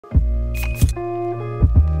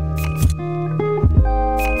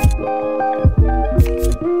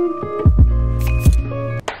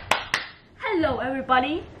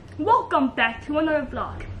everybody, welcome back to another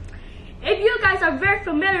vlog. If you guys are very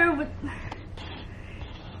familiar with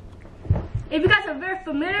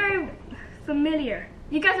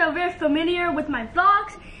my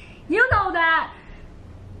vlogs, you know that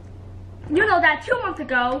 2 months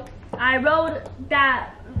ago I rode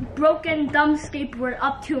that broken dumb skateboard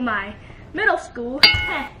up to my middle school.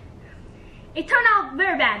 It turned out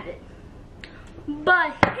very bad.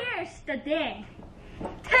 But here's the thing.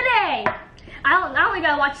 Today, I only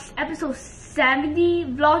gotta watch episode 70,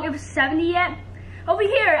 vlog episode 70 yet. Over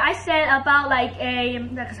here, I said about like a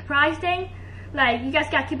surprise thing. Like, you guys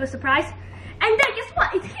gotta keep a surprise. And then guess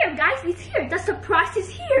what? It's here, guys. It's here. The surprise is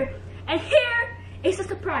here. And here is the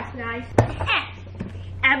surprise, guys.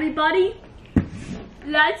 Everybody,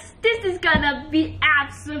 this is gonna be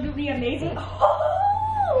absolutely amazing.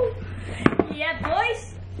 Oh, yeah,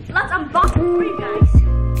 boys. Let's unbox it for you guys.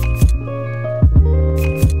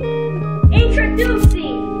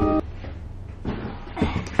 Introducing.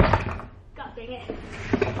 God dang it.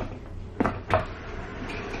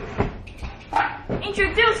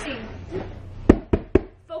 Introducing.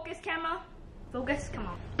 Focus, camera. Focus, come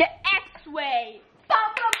on. The X-Way. Bum,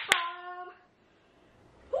 bum, bum.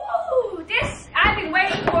 Woo! This I've been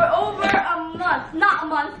waiting for over a month. Not a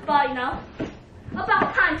month, but you know,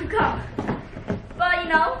 about time to come. But you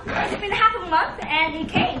know, it's been half a month and it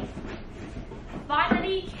came.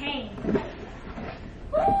 Finally came.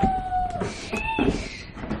 Woo! Sheesh.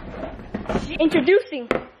 Introducing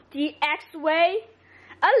the X-Way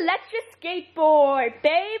electric skateboard,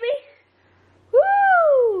 baby.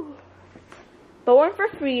 Woo! Born for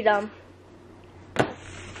freedom.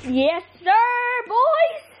 Yes, sir,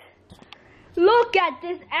 boys. Look at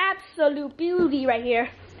this absolute beauty right here.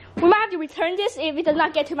 We might have to return this if it does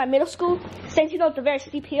not get to my middle school, since you know it's a very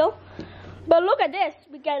steep hill. But look at this.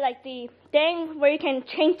 We get like the thing where you can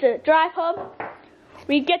change the drive hub.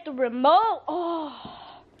 We get the remote.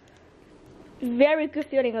 Oh, very good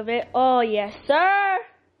feeling of it. Oh, yes, sir.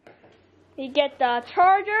 We get the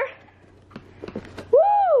charger.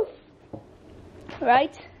 Woo!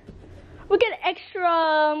 Right. We get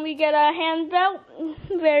extra, we get a hand belt.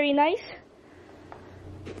 Very nice.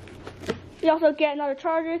 We also get another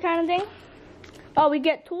charger kind of thing. Oh, we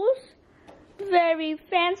get tools. Very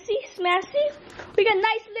fancy, smashy. We got a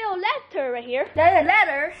nice little letter right here. The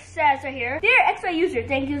letter says right here, "Dear X-Way user,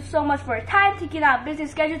 thank you so much for your time taking out a busy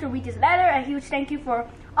schedule to read this letter. A huge thank you for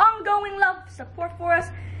ongoing love, support for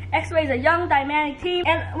us. X-Way is a young, dynamic team,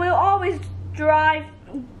 and we'll always strive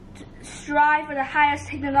for the highest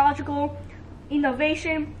technological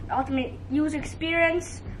innovation, ultimate user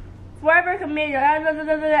experience. Forever committed."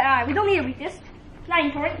 We don't need to read this. It's not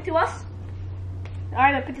important to us.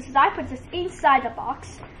 Alright, I'm gonna put this aside. Put this inside the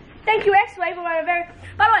box. Thank you, X-Way, for my very.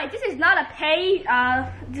 By the way, this is not a pay.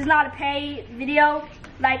 This is not a pay video.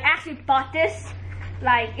 Like, I actually bought this.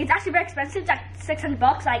 Like, it's actually very expensive. It's like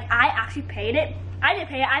 $600. Like, I actually paid it. I didn't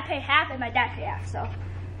pay it. I paid half, and my dad paid half.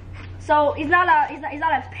 So it's not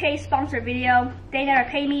a pay sponsor video. They never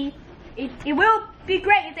pay me. It will be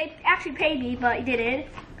great if they actually paid me, but it didn't.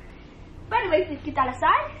 But anyway, let's get that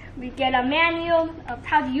aside. We get a manual of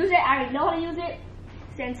how to use it. I already know how to use it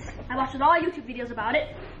since I watched all YouTube videos about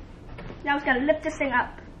it. Now I'm just gonna lift this thing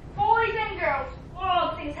up. Boys and girls, oh,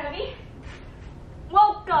 this thing is heavy.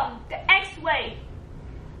 Welcome to X-Way.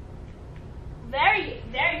 Very,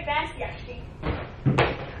 very fancy actually.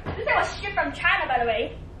 This thing was shipped from China, by the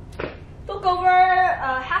way. Took over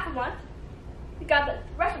half a month. We got the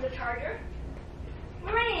rest of the charger.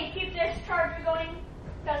 We're ready to keep this charger going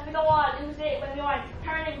because we don't want to lose it. When we want to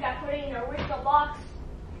turn it, we got to put it in the original box.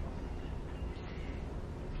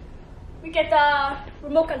 We get the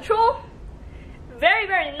remote control. Very,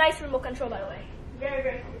 very nice remote control, by the way. Very,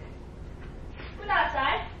 very cool. Put that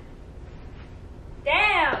aside.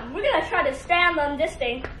 Damn, we're gonna try to stand on this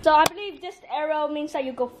thing. So I believe this arrow means that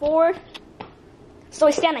you go forward. So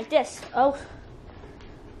we stand like this. Oh.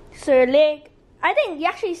 So your leg. I think the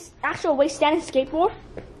actual way standing skateboard,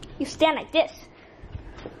 you stand like this.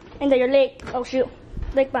 And then your leg, oh shoot,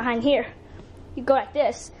 leg behind here. You go like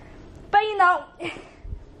this. But you know,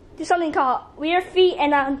 there's something called rear feet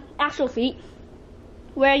and actual feet.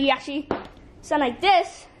 Where you actually stand like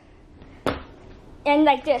this. And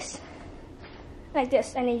like this. Like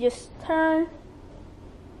this. And then you just turn.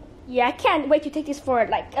 Yeah, I can't wait to take this for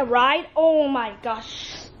like a ride. Oh my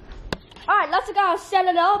gosh. Alright, let's go set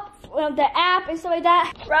it up. The app and stuff like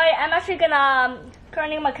that. Right, I'm actually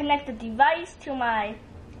currently gonna connect the device to my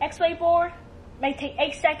X-Way board. Might take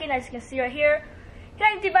 8 seconds, as you can see right here.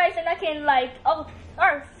 Connect the device and I can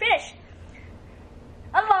finish.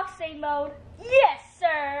 Unlock save mode. Yes,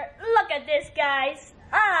 sir. Look at this, guys.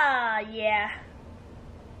 Ah, yeah.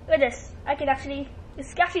 Look at this.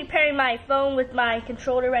 It's actually pairing my phone with my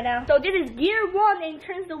controller right now. So this is gear 1 and it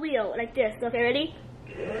turns the wheel like this. Okay, ready?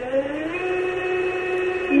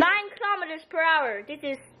 9 kilometers per hour. This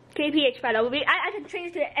is kph by the way. I can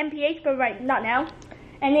change it to mph, but not now.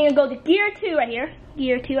 And then you go to gear 2 right here.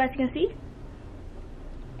 Gear 2, as you can see.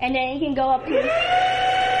 And then you can go up to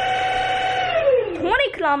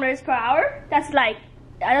 20 kilometers per hour. That's like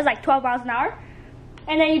 12 miles an hour.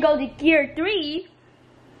 And then you go to gear 3.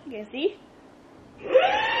 You can see.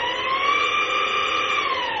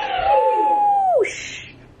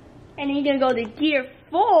 And then you're gonna go to gear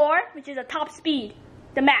 4, which is the top speed,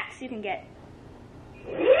 the max you can get.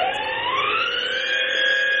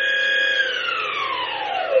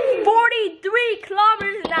 43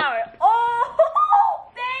 kilometers an hour. Oh,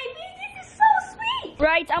 baby, this is so sweet.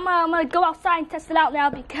 Right, I'm gonna go outside and test it out now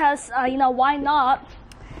because, you know, why not?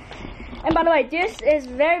 And by the way, this is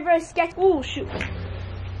very, very sketchy. Oh, shoot.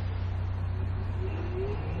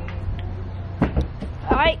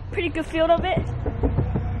 Alright, pretty good feel of it.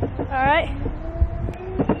 Alright.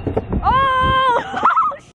 Oh!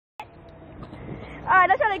 Shit! Alright,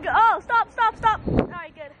 let's try to go. Oh, stop.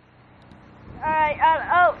 Alright, good. Alright,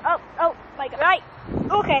 oh my god. Right,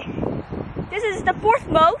 okay. This is the 4th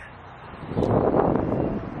mode.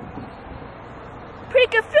 Pretty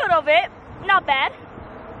good feel of it. Not bad.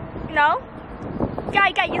 You know?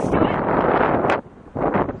 Gotta get used to it.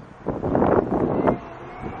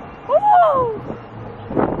 Woo!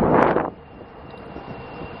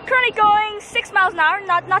 Currently going 6 miles an hour,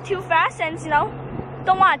 not too fast, since, you know,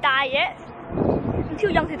 don't want to die yet. I'm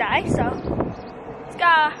too young to die, so just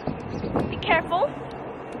gotta be careful.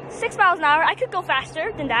 6 miles an hour. I could go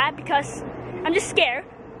faster than that because I'm just scared.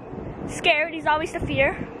 Scared is always the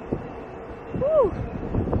fear. Woo.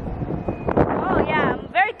 Oh yeah, I'm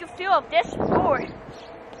very good feel of this board.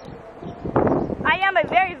 I am a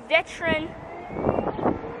very veteran.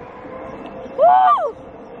 Woo!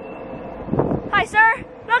 Hi sir,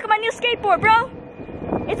 look at my new skateboard, bro.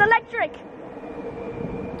 It's electric.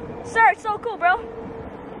 Sir, it's so cool, bro.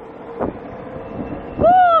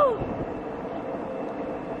 Woo!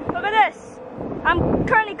 Look at this. I'm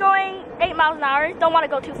currently going 8 miles an hour. Don't want to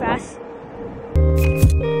go too fast.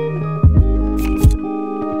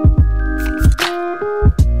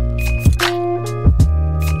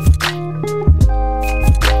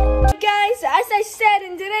 Guys, as I said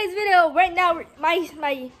in today's video, right now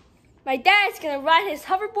my dad's gonna ride his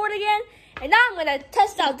hoverboard again, and now I'm gonna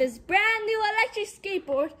test out this brand new electric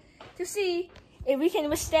skateboard to see if we can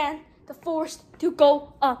withstand the force to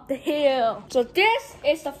go up the hill. So this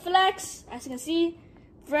is the Flex, as you can see,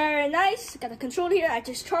 very nice. Got the controller here. I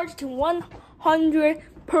just charged to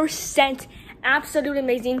 100%. Absolutely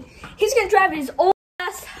amazing. He's gonna drive his old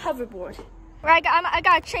ass hoverboard. Right, I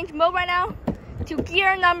gotta change mode right now to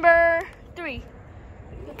gear number 3.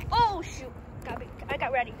 Oh shoot! I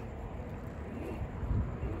got ready.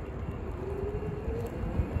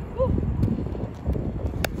 Woo.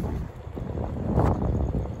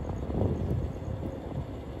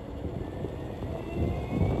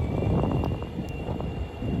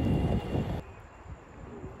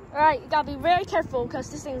 Alright, you gotta be very careful because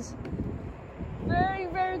this thing's very,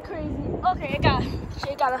 very crazy. Okay, I'm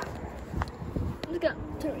just gonna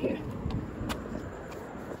turn it here.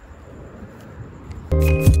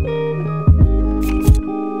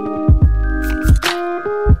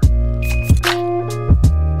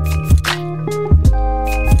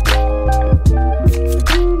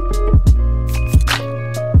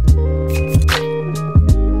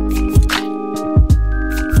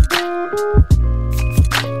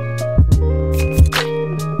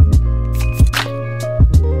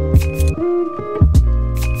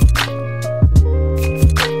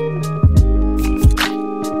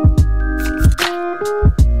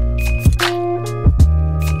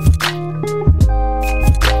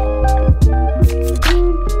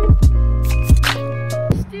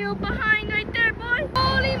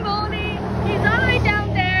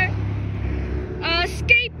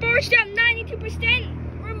 Skateboard step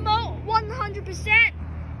 92%, remote 100%.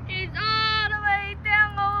 It's all the way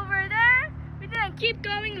down over there. We didn't keep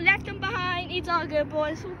going, left them behind. It's all good,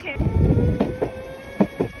 boys. Who cares?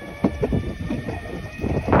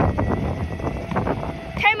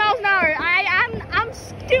 10 miles an hour. I'm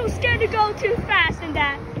still scared to go too fast in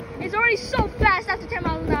that. It's already so fast after 10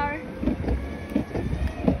 miles an hour.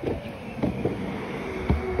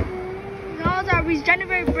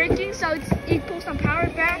 Regenerative braking, so it pulls some power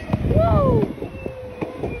back. Woo!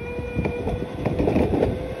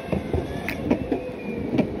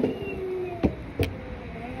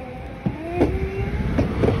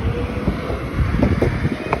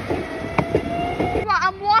 Well,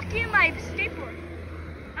 I'm walking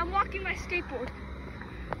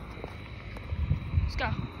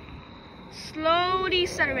Let's go. Slowly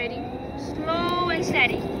accelerating. Slow and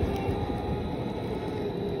steady.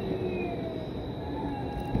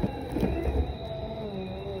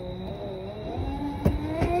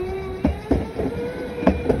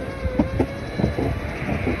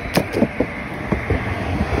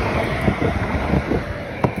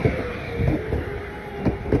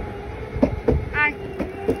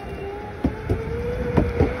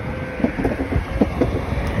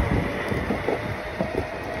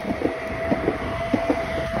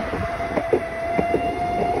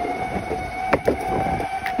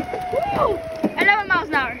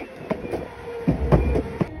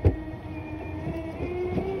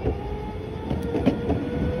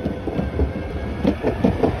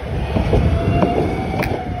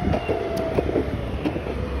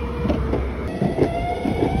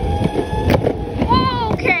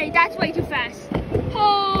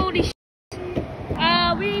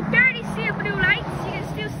 We barely see a blue light. You can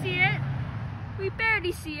still see it. We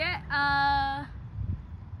barely see it.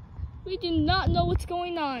 We do not know what's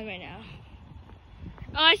going on right now.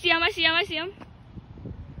 Oh, I see him, I see him, I see him.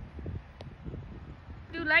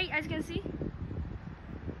 Blue light, as you can see.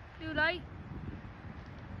 Blue light.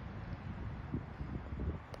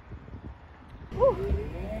 Woo.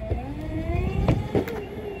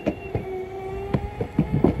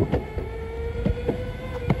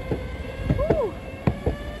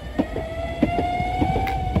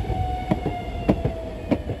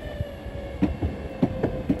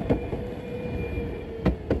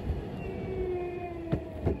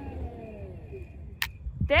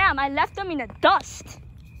 Damn, I left them in the dust.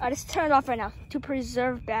 I just turned it off right now to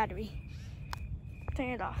preserve battery.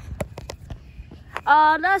 Turn it off.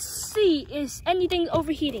 Let's see, is anything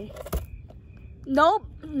overheating? Nope,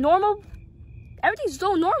 normal. Everything's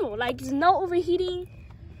so normal. Like, there's no overheating,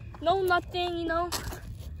 no nothing, you know.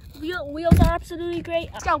 Wheels are absolutely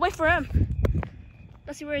great. Just gotta wait for him.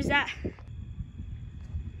 Let's see where he's at.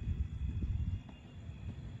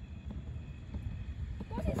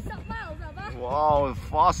 Wow,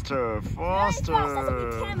 faster, faster. Very fast,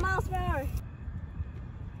 that's like 10 miles per hour.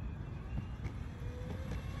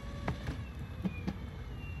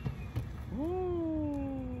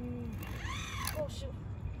 Oh shoot.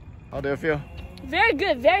 How do you feel? Very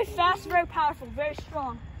good, very fast, very powerful, very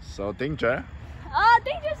strong. So dangerous?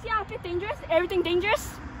 Dangerous, yeah, a bit dangerous. Everything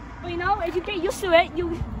dangerous. But you know, if you get used to it,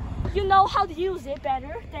 you know how to use it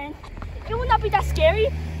better, then it will not be that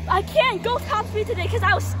scary. I can't go top speed today because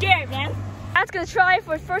I was scared, man. I was gonna try it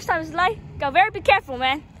for the first time in his life. Gotta be careful,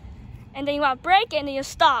 man. And then you want to brake and then you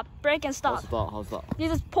stop. Brake and stop. How stop? You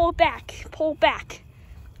just pull back, go back.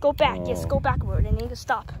 Oh. Yes, go backward, and then you can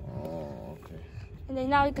stop. Oh, okay. And then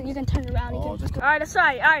now you can turn around. All right, that's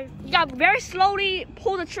right. All right, you got to very slowly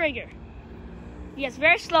pull the trigger. Yes,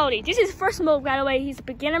 very slowly. This is first mode, by the way. He's a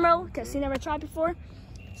beginner mode because he never tried before.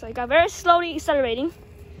 So you got very slowly accelerating.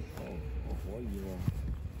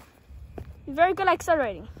 You're very good at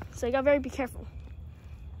accelerating. So you got very be careful.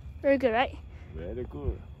 Very good, right? Very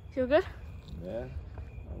good. Feel good? Yeah.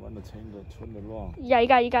 I want to turn it around. Yeah,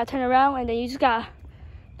 you got to turn around, and then you just got to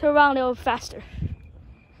turn around a little faster.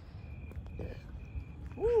 Yeah.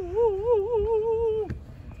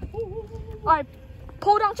 All right,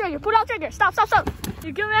 pull down trigger, Stop.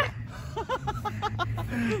 You good, man?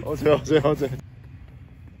好謝。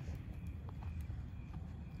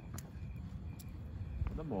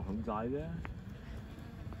得冇控制啫。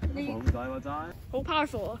冇控制喎齋。好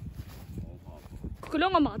powerful 啊！佢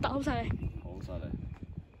兩個麻達好犀利。好犀利。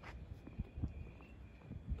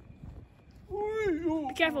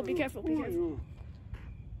Be careful. Ooh.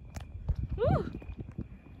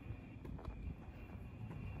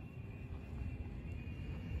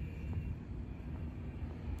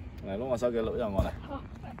 嚟攞我手機錄音我嚟。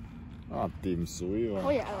啊，掂水喎。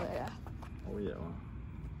好嘢啊！好嘢喎。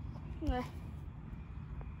嚟。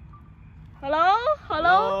Hello.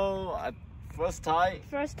 Hello. First time.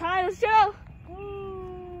 Let's go.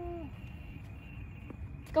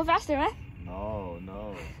 Go faster, man. No.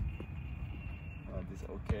 This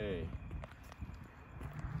okay.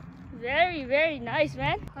 Very, very nice,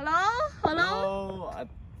 man. Hello.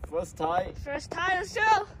 First time. Let's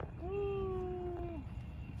go.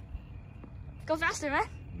 Go faster, man.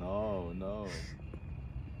 No.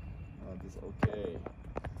 This okay.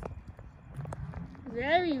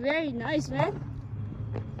 Very, very nice, man.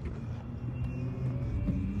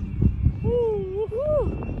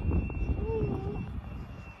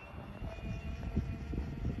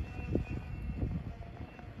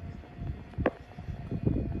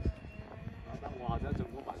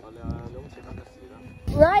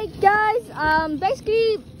 Right, guys.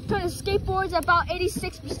 Basically, the skateboard's about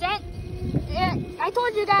 86%. I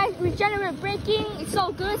told you guys, regenerate braking, it's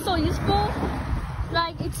so good, so useful.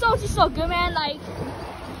 Like, it's so good, man. Like,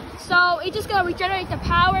 so it's just gonna regenerate the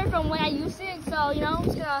power from when I use it. So, you know,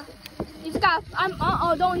 the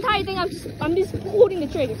entire thing, I'm just holding the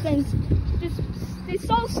trigger since it's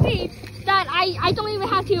so steep that I don't even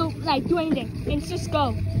have to like do anything. It's just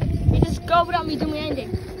go. It just go without me doing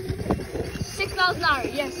anything. 6 miles an hour,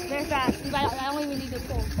 yes, very fast. I don't even need to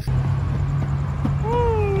pull.